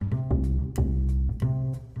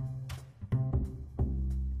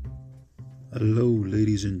Hello,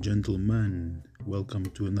 ladies and gentlemen. Welcome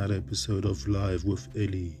to another episode of Live with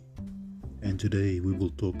Ellie. And today we will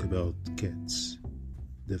talk about cats.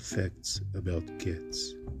 The facts about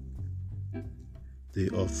cats.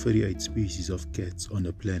 There are 38 species of cats on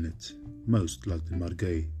the planet. Most, like the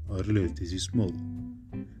margay, are relatively small.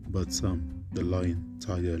 But some, the lion,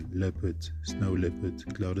 tiger, leopard, snow leopard,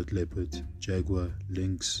 clouded leopard, jaguar,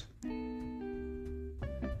 lynx,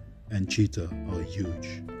 and cheetah are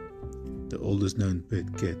huge. The oldest known pet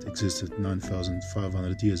cat existed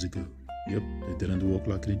 9,500 years ago. Yep, they didn't walk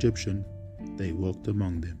like an Egyptian, they walked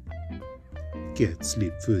among them. Cats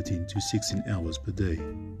sleep 13 to 16 hours per day.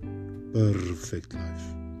 Perfect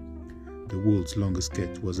life. The world's longest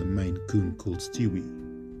cat was a Maine Coon called Stewie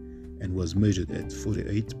and was measured at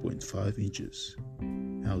 48.5 inches.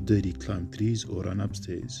 How did he climb trees or run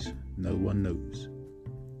upstairs? No one knows.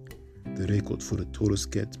 The record for the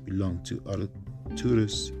tallest cat belonged to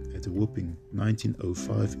Arcturus at a whopping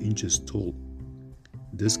 1905 inches tall.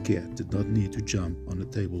 This cat did not need to jump on the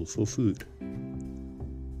table for food.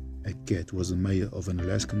 A cat was the mayor of an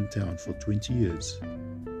Alaskan town for 20 years,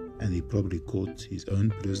 and he probably caught his own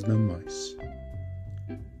prisoner mice.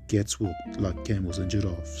 Cats walked like camels and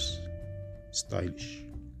giraffes. Stylish.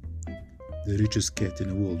 The richest cat in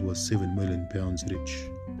the world was 7 million pounds rich,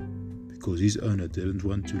 because his owner didn't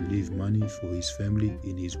want to leave money for his family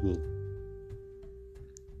in his will.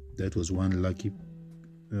 That was one lucky,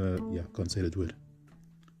 can't say that word.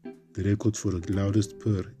 The record for the loudest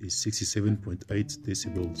purr is 67.8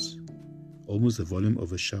 decibels, almost the volume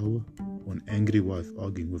of a shower or an angry wife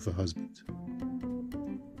arguing with her husband.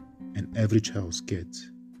 An average house cat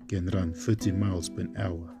can run 30 miles per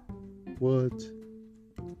hour. What?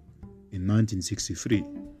 In 1963,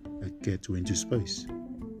 a cat went to space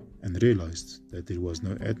and realized that there was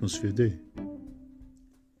no atmosphere there.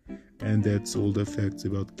 And that's all the facts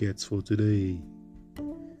about cats for today.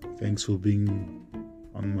 Thanks for being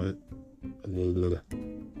on my...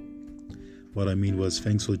 What I mean was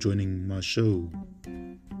thanks for joining my show.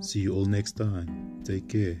 See you all next time. Take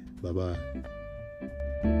care. Bye-bye.